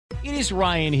is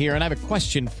Ryan here, and I have a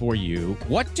question for you.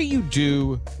 What do you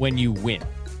do when you win?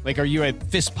 Like, are you a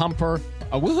fist pumper,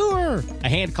 a woo-hooer, a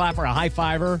hand clapper, a high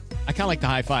fiver? I kind of like the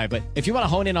high five, but if you want to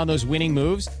hone in on those winning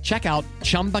moves, check out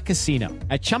Chumba Casino.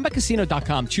 At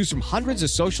ChumbaCasino.com, choose from hundreds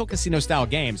of social casino-style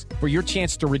games for your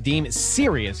chance to redeem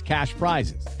serious cash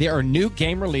prizes. There are new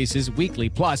game releases weekly,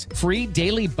 plus free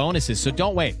daily bonuses. So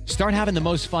don't wait. Start having the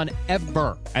most fun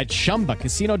ever at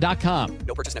ChumbaCasino.com.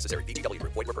 No purchase necessary. VGW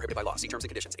Group. Void where prohibited by law. See terms and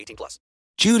conditions. 18+.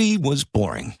 Judy was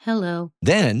boring. Hello.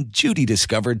 Then Judy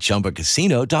discovered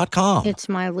ChumbaCasino.com. It's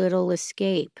my little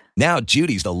escape. Now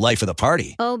Judy's the life of the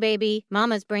party. Oh, baby,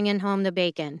 mama's bringing home the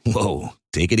bacon. Whoa,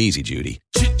 take it easy, Judy.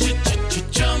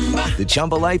 The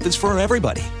Chumba life is for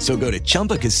everybody. So go to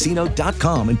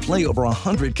ChumbaCasino.com and play over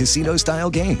 100 casino-style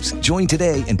games. Join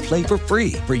today and play for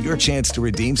free for your chance to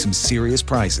redeem some serious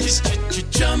prizes.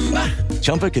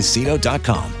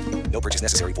 ChumbaCasino.com. No purchase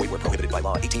necessary. Void where prohibited by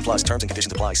law. 18+. Terms and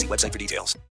conditions apply. See website for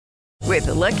details. With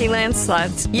the Lucky Land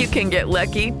Slots, you can get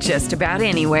lucky just about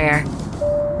anywhere.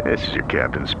 This is your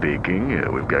captain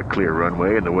speaking. We've got clear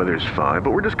runway and the weather's fine,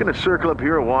 but we're just going to circle up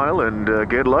here a while and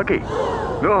get lucky.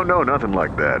 No, nothing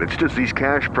like that. It's just these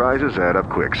cash prizes add up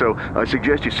quick. So I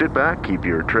suggest you sit back, keep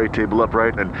your tray table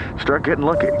upright, and start getting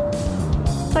lucky.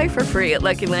 Play for free at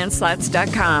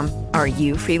LuckyLandSlots.com. Are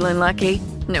you feeling lucky?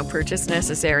 No purchase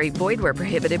necessary. Void where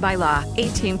prohibited by law.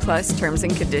 18+ terms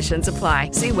and conditions apply.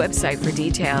 See website for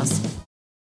details.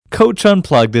 Coach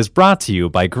Unplugged is brought to you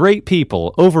by great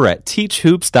people over at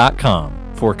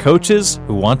TeachHoops.com for coaches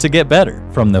who want to get better.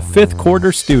 From the Fifth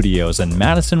Quarter Studios in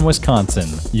Madison, Wisconsin,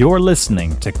 you're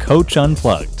listening to Coach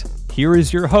Unplugged. Here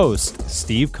is your host,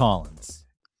 Steve Collins.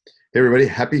 Hey everybody,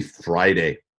 happy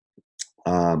Friday.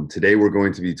 Today we're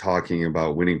going to be talking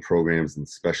about winning programs and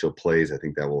special plays. I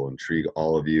think that will intrigue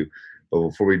all of you. But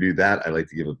before we do that, I'd like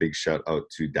to give a big shout out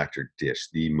to Dr. Dish,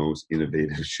 the most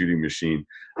innovative shooting machine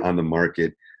on the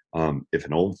market. If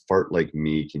an old fart like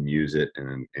me can use it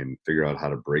and figure out how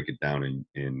to break it down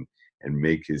and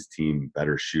make his team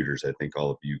better shooters, I think all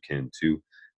of you can too.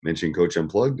 Mention Coach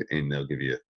Unplugged and they'll give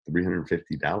you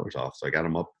 $350 off. So I got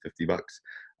them up $50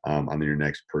 on your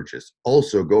next purchase.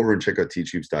 Also, go over and check out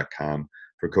teachhoops.com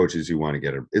for coaches who want to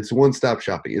get it. It's one-stop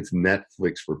shopping. It's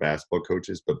Netflix for basketball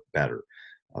coaches, but better.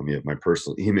 You have my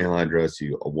personal email address,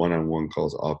 you one-on-one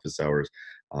calls, office hours.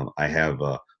 I have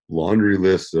a laundry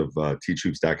list of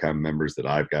teachhoops.com members that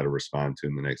I've got to respond to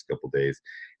in the next couple of days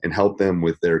and help them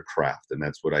with their craft. And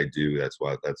that's what I do. That's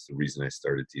the reason I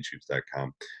started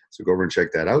teachhoops.com. So go over and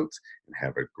check that out and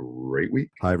have a great week.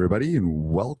 Hi, everybody,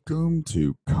 and welcome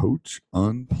to Coach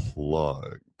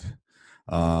Unplugged.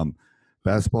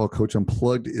 Basketball Coach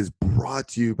Unplugged is brought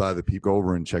to you by the people. Go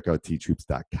over and check out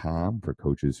teachhoops.com for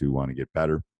coaches who want to get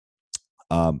better.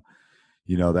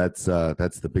 That's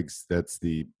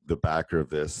the backer of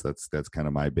this. That's kind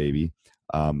of my baby.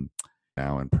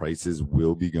 Now, and prices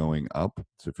will be going up.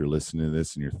 So if you're listening to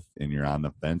this and you're on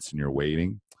the fence and you're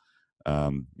waiting,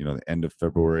 the end of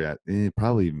February,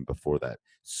 probably even before that,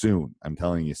 soon. I'm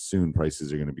telling you, soon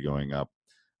prices are going to be going up,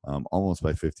 almost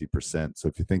by 50%. So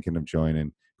if you're thinking of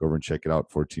joining, go over and check it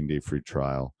out. 14-day free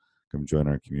trial. Come join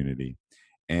our community.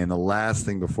 And the last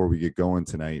thing before we get going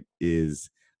tonight is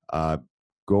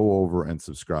go over and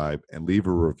subscribe and leave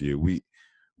a review. We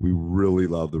really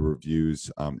love the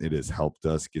reviews. It has helped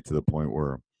us get to the point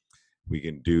where we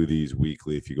can do these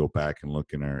weekly. If you go back and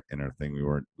look in our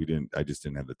thing, I just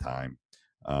didn't have the time.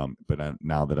 But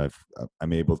now that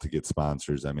I'm able to get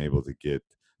sponsors, I'm able to get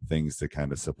things to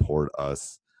kind of support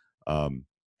us.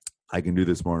 I can do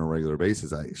this more on a regular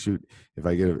basis. If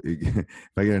I get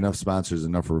enough sponsors,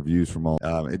 enough reviews from all,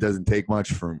 it doesn't take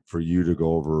much for you to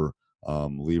go over,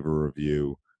 leave a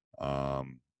review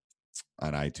on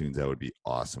iTunes. That would be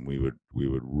awesome. We would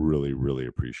really, really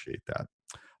appreciate that.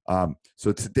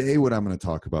 So today, what I'm going to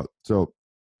talk about, a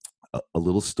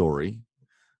little story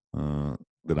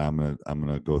that I'm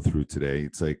gonna go through today.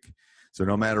 It's like, so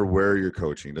no matter where you're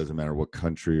coaching, it doesn't matter what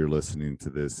country you're listening to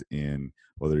this in,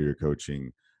 whether you're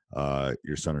coaching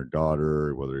your son or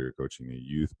daughter, whether you're coaching a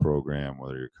youth program,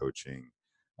 whether you're coaching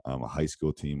a high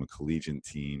school team, a collegiate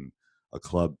team, a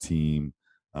club team,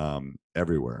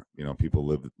 everywhere.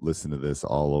 People listen to this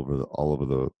all over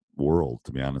the world,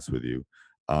 to be honest with you.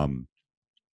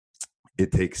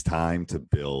 It takes time to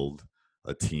build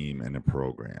a team and a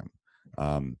program.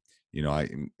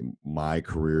 My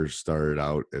career started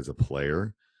out as a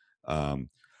player,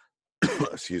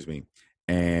 excuse me.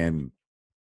 And,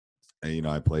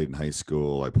 I played in high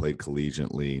school, I played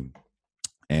collegiately,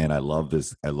 and I love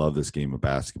this game of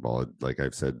basketball. Like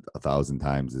I've said 1,000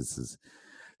 times, this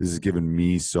has given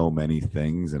me so many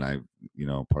things. And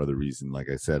part of the reason, like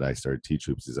I said, I started Teach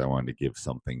Hoops is I wanted to give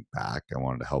something back. I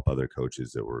wanted to help other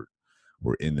coaches that were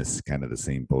in this kind of the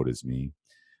same boat as me.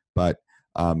 But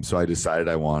so I decided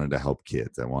I wanted to help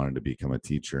kids. I wanted to become a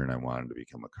teacher, and I wanted to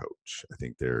become a coach. I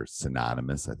think they're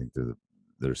synonymous. I think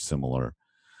they're similar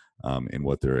in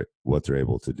what they're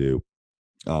able to do.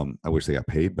 I wish they got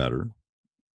paid better.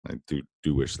 I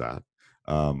do wish that.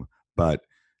 But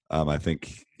I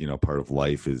think, part of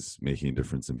life is making a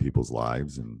difference in people's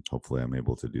lives, and hopefully I'm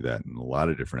able to do that in a lot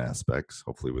of different aspects,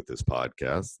 hopefully with this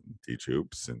podcast and Teach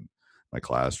Hoops and my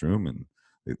classroom and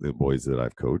the boys that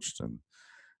I've coached. And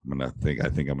I think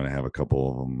I'm going to have a couple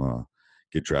of them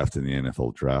get drafted in the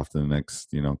NFL draft in the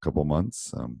next, couple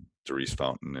months. Therese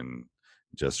Fountain and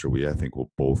Jester Wee, I think,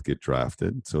 will both get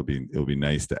drafted. So it'll be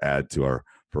nice to add to our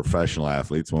professional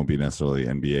athletes. Won't be necessarily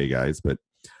NBA guys, but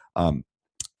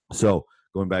so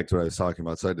going back to what I was talking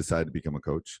about. So I decided to become a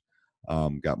coach.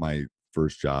 Got my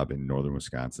first job in northern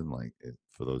Wisconsin. Like,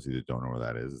 for those of you that don't know where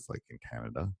that is, it's like in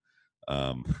Canada.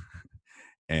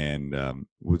 And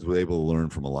was able to learn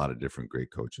from a lot of different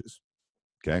great coaches.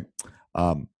 Okay.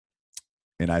 And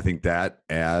I think that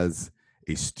as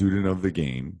a student of the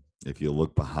game, if you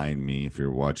look behind me, if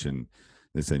you're watching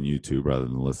this on YouTube rather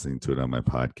than listening to it on my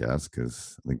podcast,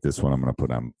 because I think this one I'm going to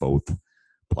put on both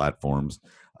platforms,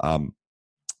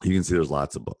 you can see there's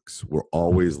lots of books. We're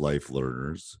always life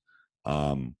learners.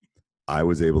 I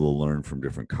was able to learn from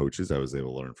different coaches. I was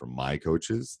able to learn from my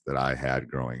coaches that I had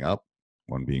growing up.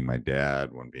 One being my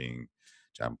dad, one being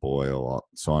John Boyle,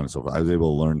 so on and so forth. I was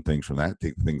able to learn things from that,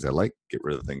 take the things I liked, get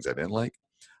rid of the things I didn't like.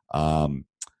 And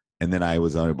then I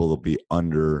was able to be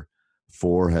under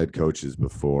 4 head coaches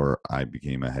before I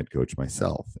became a head coach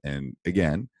myself. And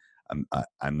again,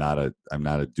 I'm not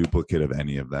a duplicate of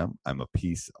any of them. I'm a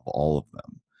piece of all of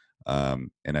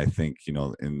them. And I think,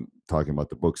 in talking about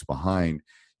the books behind,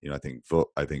 I think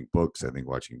books, I think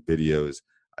watching videos,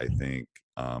 I think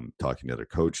talking to other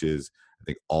coaches, I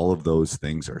think all of those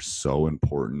things are so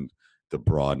important to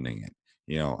broadening it.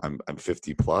 I'm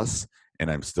 50 plus and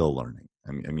I'm still learning.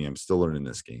 I'm still learning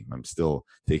this game. I'm still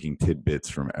taking tidbits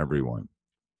from everyone.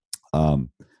 And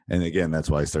again,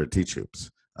 that's why I started Teach Hoops,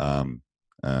 to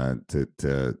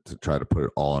try to put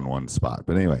it all in one spot.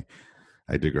 But anyway,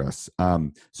 I digress.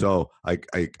 So I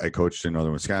coached in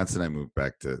northern Wisconsin. I moved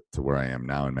back to where I am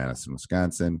now in Madison,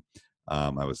 Wisconsin. I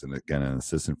was again an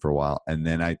assistant for a while, and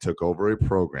then I took over a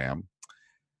program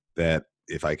that,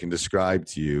 if I can describe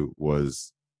to you,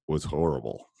 was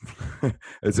horrible.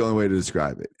 It's the only way to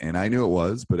describe it. And I knew it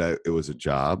was, but it was a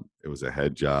job. It was a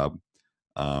head job.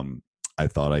 I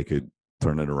thought I could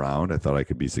turn it around. I thought I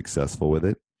could be successful with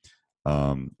it.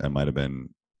 I might have been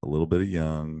a little bit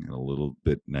young and a little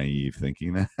bit naive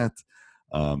thinking that.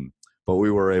 But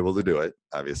we were able to do it.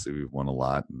 Obviously, we've won a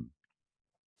lot.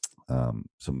 And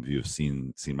some of you have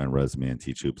seen my resume and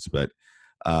Teach Hoops. But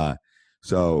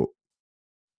so,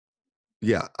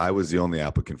 yeah, I was the only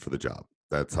applicant for the job.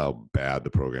 That's how bad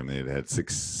the program. They had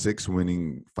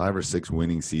 5 or 6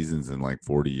 winning seasons in like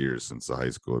 40 years since the high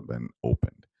school had been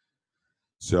opened.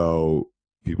 So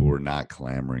people were not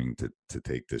clamoring to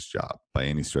take this job by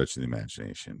any stretch of the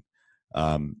imagination.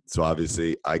 So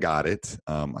obviously I got it.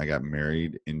 I got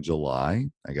married in July.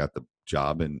 I got the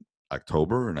job in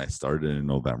October, and I started in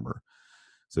November.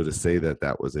 So to say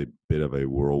that was a bit of a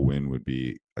whirlwind would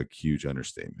be a huge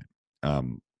understatement.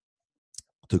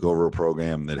 Took over a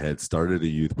program that had started a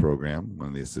youth program. One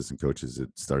of the assistant coaches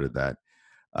had started that,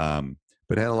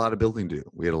 but had a lot of building to do.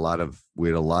 We had a lot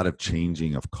of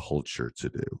changing of culture to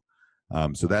do.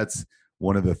 So that's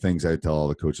one of the things I tell all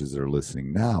the coaches that are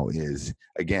listening now is,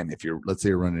 again, if let's say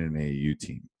you're running an AAU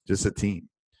team, just a team,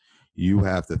 you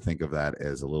have to think of that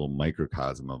as a little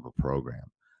microcosm of a program.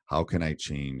 How can I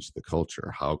change the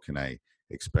culture? How can I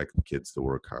expect the kids to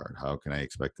work hard? How can I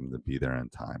expect them to be there on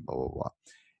time? Blah, blah, blah.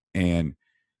 And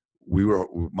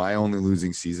my only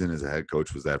losing season as a head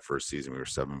coach was that first season. We were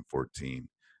 7-14.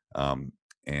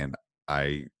 And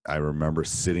I remember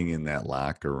sitting in that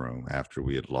locker room after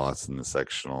we had lost in the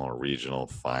sectional or regional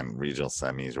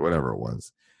semis or whatever it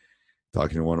was,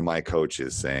 talking to one of my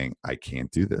coaches saying, I can't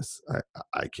do this.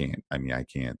 I can't. I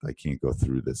can't go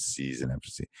through this season after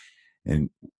season. And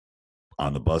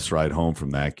on the bus ride home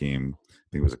from that game, I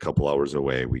think it was a couple hours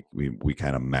away, we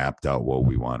kind of mapped out what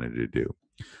we wanted to do.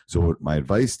 So what my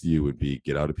advice to you would be,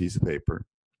 get out a piece of paper,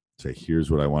 say,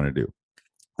 here's what I want to do.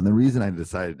 And the reason I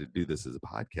decided to do this as a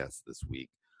podcast this week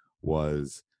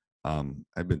was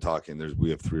I've been talking, we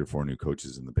have 3 or 4 new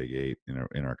coaches in the Big 8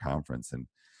 in our conference. And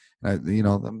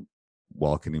I'm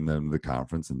welcoming them to the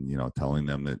conference and, telling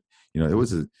them that,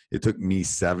 it took me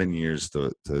 7 years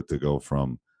to go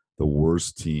from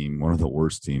worst team, one of the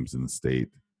worst teams in the state,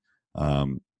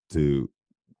 to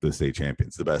the state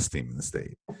champions, the best team in the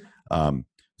state.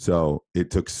 So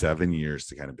it took 7 years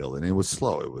to kind of build it. And it was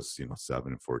slow. It was,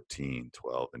 7 and 14,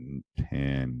 12 and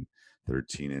 10,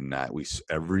 13 and 9.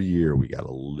 Every year we got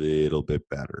a little bit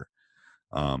better.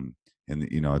 And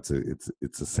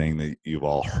it's a saying that you've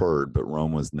all heard, but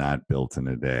Rome was not built in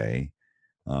a day.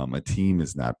 A team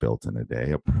is not built in a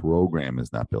day. A program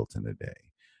is not built in a day.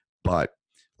 But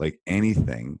like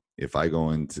anything, if I go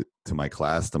into my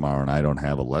class tomorrow and I don't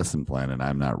have a lesson plan and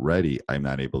I'm not ready, I'm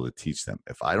not able to teach them.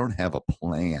 If I don't have a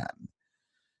plan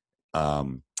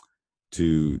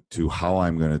to how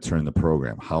I'm going to turn the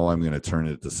program, how I'm going to turn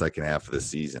it the second half of the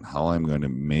season, how I'm going to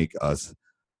make us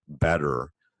better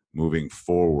moving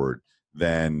forward,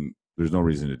 then there's no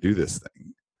reason to do this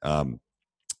thing. And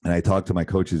I talk to my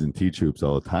coaches and teach hoops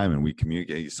all the time, and we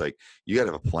communicate. It's like, you got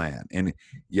to have a plan. And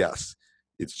yes,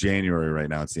 it's January right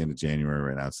now. It's the end of January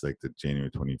right now. It's like the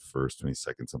January 21st,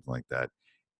 22nd, something like that.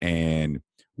 And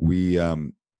we,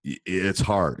 it's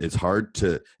hard. It's hard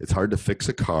to fix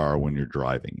a car when you're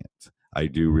driving it. I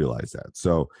do realize that.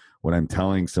 So what I'm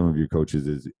telling some of your coaches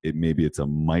is maybe it's a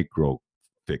micro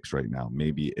fix right now.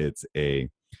 Maybe it's an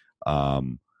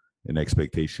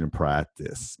expectation of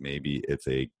practice. Maybe it's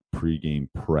a pregame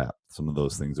prep. Some of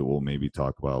those things that we'll maybe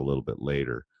talk about a little bit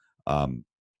later.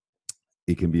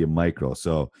 It can be a micro.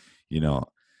 So,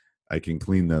 I can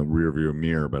clean the rear view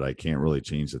mirror, but I can't really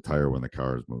change the tire when the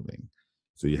car is moving.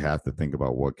 So you have to think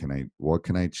about what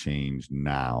can I change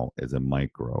now as a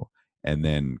micro, and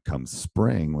then come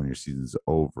spring when your season's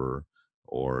over,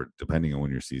 or depending on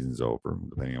when your season's over,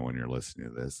 depending on when you're listening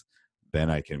to this, then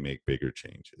I can make bigger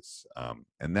changes.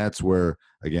 And that's where,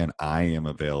 again, I am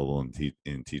available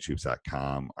in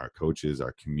teachhoops.com. Our coaches,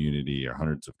 our community, our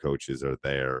hundreds of coaches are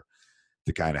there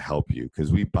to kind of help you,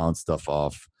 because we bounce stuff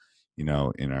off, in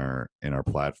our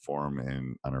platform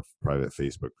and on our private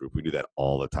Facebook group. We do that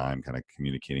all the time, kind of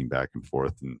communicating back and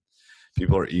forth. And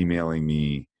people are emailing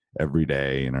me every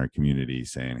day in our community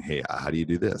saying, hey, how do you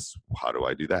do this? How do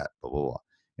I do that? Blah, blah, blah.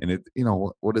 And it,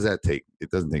 what does that take? It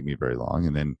doesn't take me very long.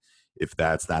 And then if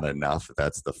that's not enough, if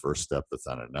that's the first step that's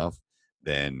not enough,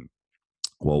 then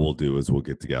what we'll do is we'll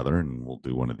get together and we'll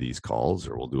do one of these calls,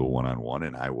 or we'll do a one-on-one,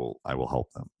 and I will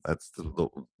help them. That's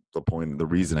the point. The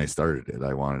reason I started it,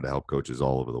 I wanted to help coaches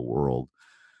all over the world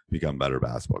become better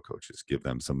basketball coaches, give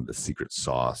them some of the secret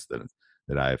sauce that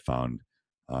I have found,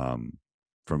 from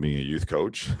being a youth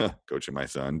coach, coaching my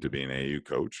son, to being an AU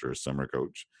coach or a summer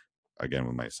coach, again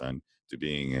with my son, to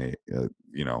being a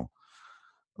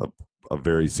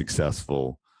very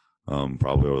successful,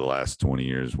 probably over the last 20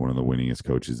 years, one of the winningest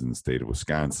coaches in the state of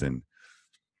Wisconsin.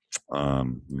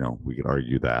 We could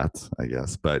argue that, I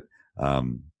guess, but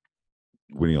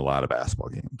winning a lot of basketball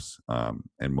games,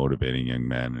 and motivating young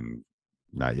men, and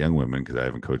not young women, because I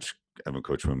haven't coached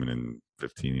women in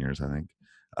 15 years, I think.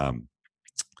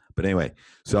 But anyway,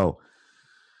 so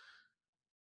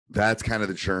that's kind of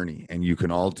the journey, and you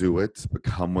can all do it, but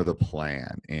come with a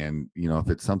plan. And, if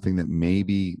it's something that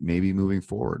maybe moving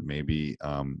forward, maybe,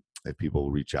 if people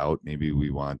reach out, maybe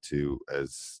we want to,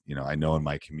 as I know in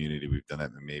my community, we've done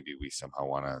that, and maybe we somehow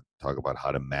want to talk about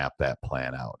how to map that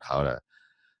plan out, how to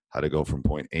go from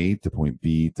point A to point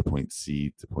B to point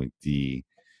C to point D.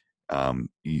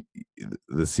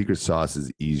 The secret sauce is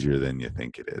easier than you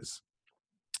think it is.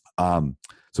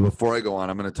 So before I go on,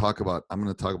 I'm going to talk about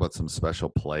some special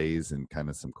plays and kind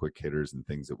of some quick hitters and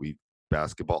things that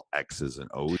basketball X's and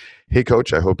O's. Hey,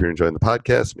 Coach, I hope you're enjoying the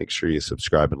podcast. Make sure you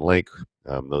subscribe and like.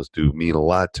 Those do mean a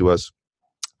lot to us.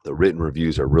 The written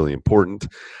reviews are really important.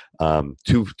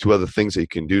 Two other things that you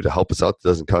can do to help us out that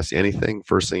doesn't cost you anything.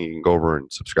 First thing, you can go over and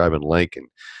subscribe and like and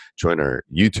join our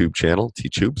YouTube channel,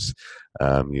 Teach Hoops.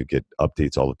 You get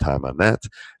updates all the time on that.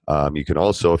 You can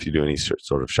also, if you do any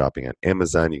sort of shopping on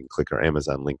Amazon, you can click our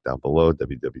Amazon link down below,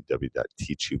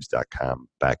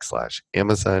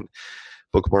 www.teachhoops.com/Amazon.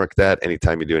 Bookmark that.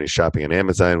 Anytime you do any shopping on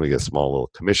Amazon, we get a small little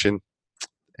commission,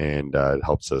 and it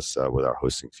helps us with our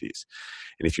hosting fees.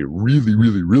 And if you really,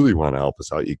 really, really want to help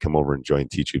us out, you come over and join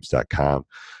teachhoops.com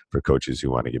for coaches who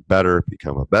want to get better,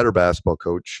 become a better basketball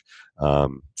coach.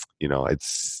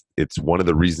 It's one of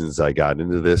the reasons I got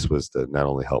into this was to not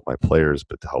only help my players,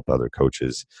 but to help other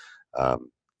coaches.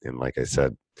 And like I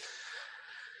said,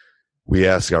 we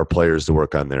ask our players to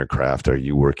work on their craft. Are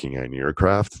you working on your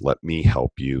craft? Let me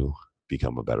help you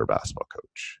become a better basketball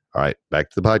coach. All right, back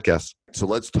to the podcast. So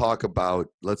let's talk about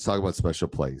special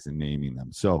plays and naming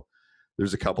them. So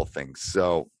there's a couple things.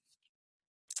 So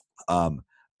I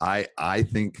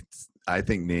think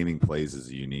naming plays is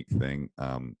a unique thing.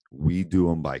 We do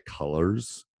them by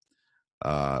colors.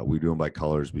 We do them by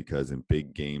colors because in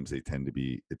big games it tends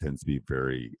to be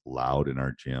very loud in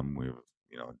our gym. We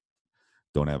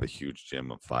don't have a huge gym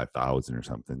of 5,000 or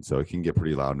something, so it can get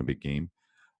pretty loud in a big game.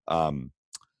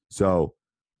 So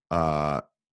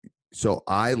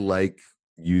I like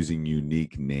using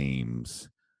unique names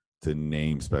to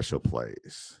name special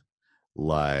plays,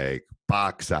 like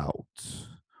box out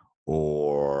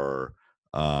or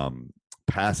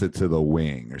pass it to the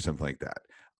wing or something like that.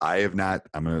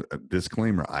 I'm a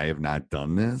disclaimer, I have not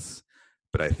done this,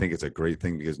 but I think it's a great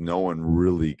thing because no one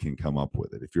really can come up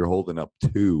with it. If you're holding up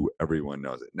 2, everyone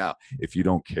knows it. Now, if you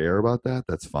don't care about that,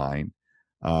 that's fine.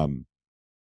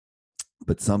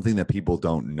 But something that people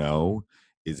don't know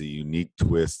is a unique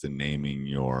twist in naming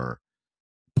your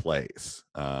plays.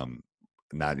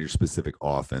 Not your specific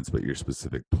offense, but your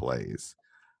specific plays.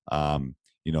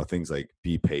 Things like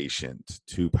be patient,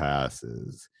 2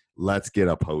 passes, let's get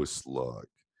a post look,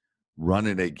 run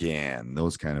it again.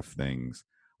 Those kind of things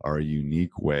are a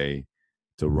unique way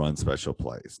to run special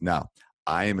plays. Now,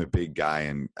 I am a big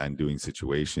guy on doing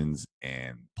situations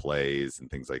and plays and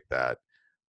things like that,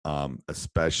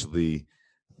 especially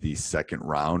the second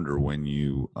round or when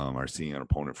you are seeing an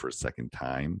opponent for a second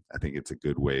time. I think it's a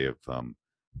good way of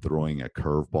throwing a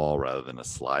curveball rather than a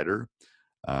slider.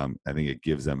 I think it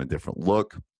gives them a different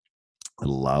look. It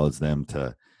allows them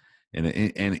to, and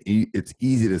it's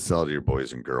easy to sell to your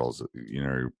boys and girls,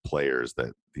 your players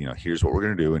that, here's what we're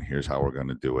going to do and here's how we're going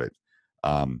to do it.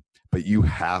 But you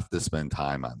have to spend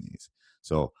time on these.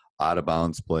 So out of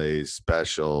bounds plays,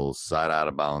 specials, side out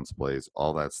of bounds plays,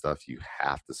 all that stuff, you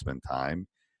have to spend time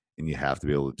and you have to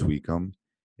be able to tweak them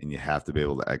and you have to be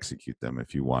able to execute them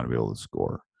if you want to be able to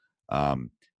score.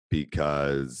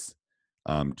 Because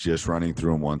just running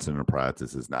through them once in a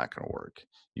practice is not going to work.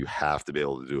 You have to be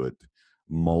able to do it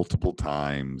multiple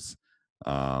times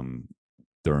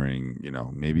during,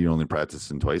 maybe you're only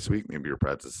practicing twice a week, maybe you're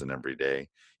practicing every day.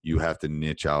 You have to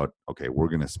niche out, okay, we're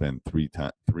going to spend 3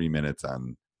 minutes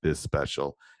on this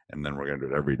special, and then we're going to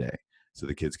do it every day so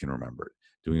the kids can remember it.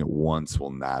 Doing it once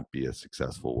will not be a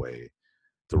successful way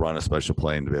to run a special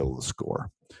play and to be able to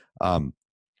score.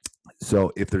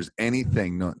 So if there's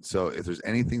anything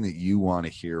that you want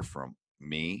to hear from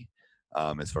me,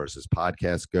 as far as this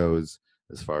podcast goes,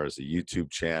 as far as the YouTube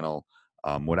channel,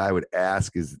 what I would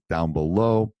ask is down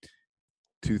below,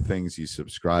 2 things you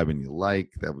subscribe and you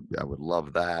like. I would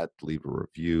love that. Leave a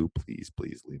review, please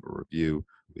leave a review.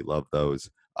 We love those.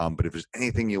 But if there's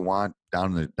anything you want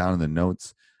down in the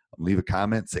notes, leave a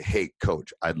comment. Say, hey,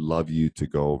 coach, I'd love you to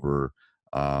go over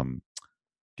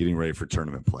getting ready for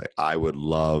tournament play. I would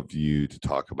love you to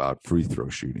talk about free throw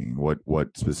shooting,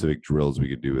 what specific drills we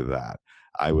could do with that.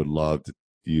 I would love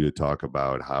you to talk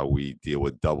about how we deal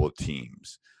with double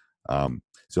teams.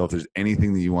 So if there's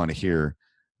anything that you want to hear,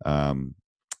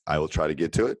 I will try to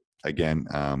get to it. Again,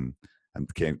 I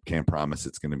can't promise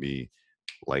it's going to be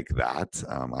like that.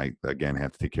 I, again,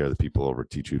 have to take care of the people over at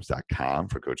teachhoops.com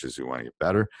for coaches who want to get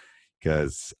better,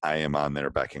 because I am on their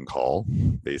beck and call,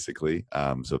 basically.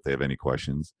 So if they have any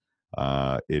questions,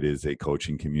 it is a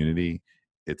coaching community.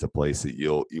 It's a place that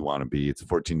you want to be. It's a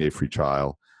 14-day free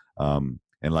trial. And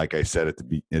like I said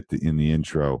in the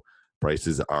intro,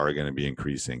 prices are going to be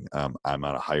increasing. I'm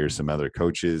going to hire some other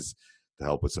coaches to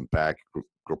help with some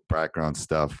background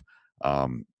stuff.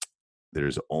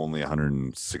 There's only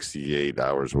 168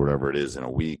 hours or whatever it is in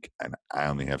a week, and I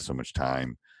only have so much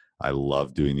time. I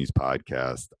love doing these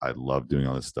podcasts. I love doing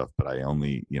all this stuff, but I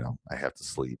only, I have to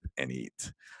sleep and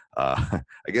eat. I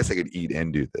guess I could eat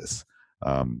and do this.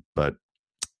 But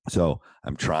so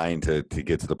I'm trying to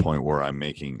get to the point where I'm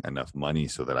making enough money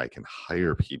so that I can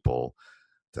hire people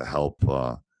to help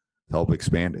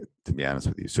expand it, to be honest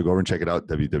with you. So go over and check it out,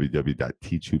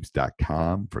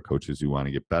 www.teachhoops.com, for coaches who want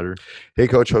to get better. Hey,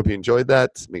 Coach, hope you enjoyed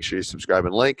that. Make sure you subscribe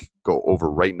and like. Go over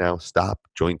right now. Stop.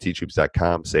 Join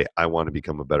teachhoops.com. Say, I want to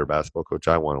become a better basketball coach.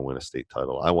 I want to win a state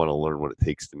title. I want to learn what it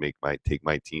takes to take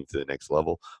my team to the next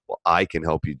level. Well, I can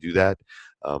help you do that.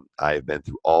 I've been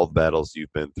through all the battles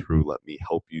you've been through. Let me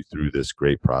help you through this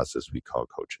great process we call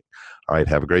coaching. All right,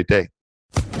 have a great day.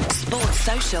 Sports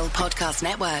Social Podcast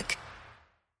Network.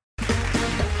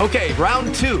 Okay,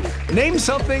 round 2. Name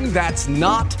something that's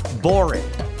not boring.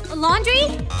 A laundry?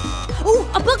 Ooh,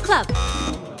 a book club.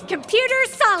 Computer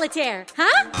solitaire,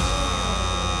 huh?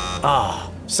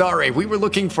 Ah, oh, sorry, we were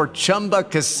looking for Chumba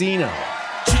Casino.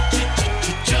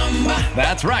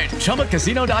 That's right,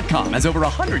 ChumbaCasino.com has over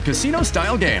 100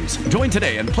 casino-style games. Join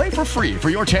today and play for free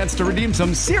for your chance to redeem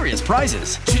some serious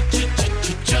prizes.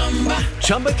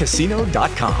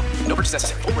 ChumbaCasino.com. No purchase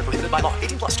necessary. Void where prohibited by law.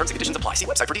 18+ terms and conditions apply. See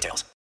website for details.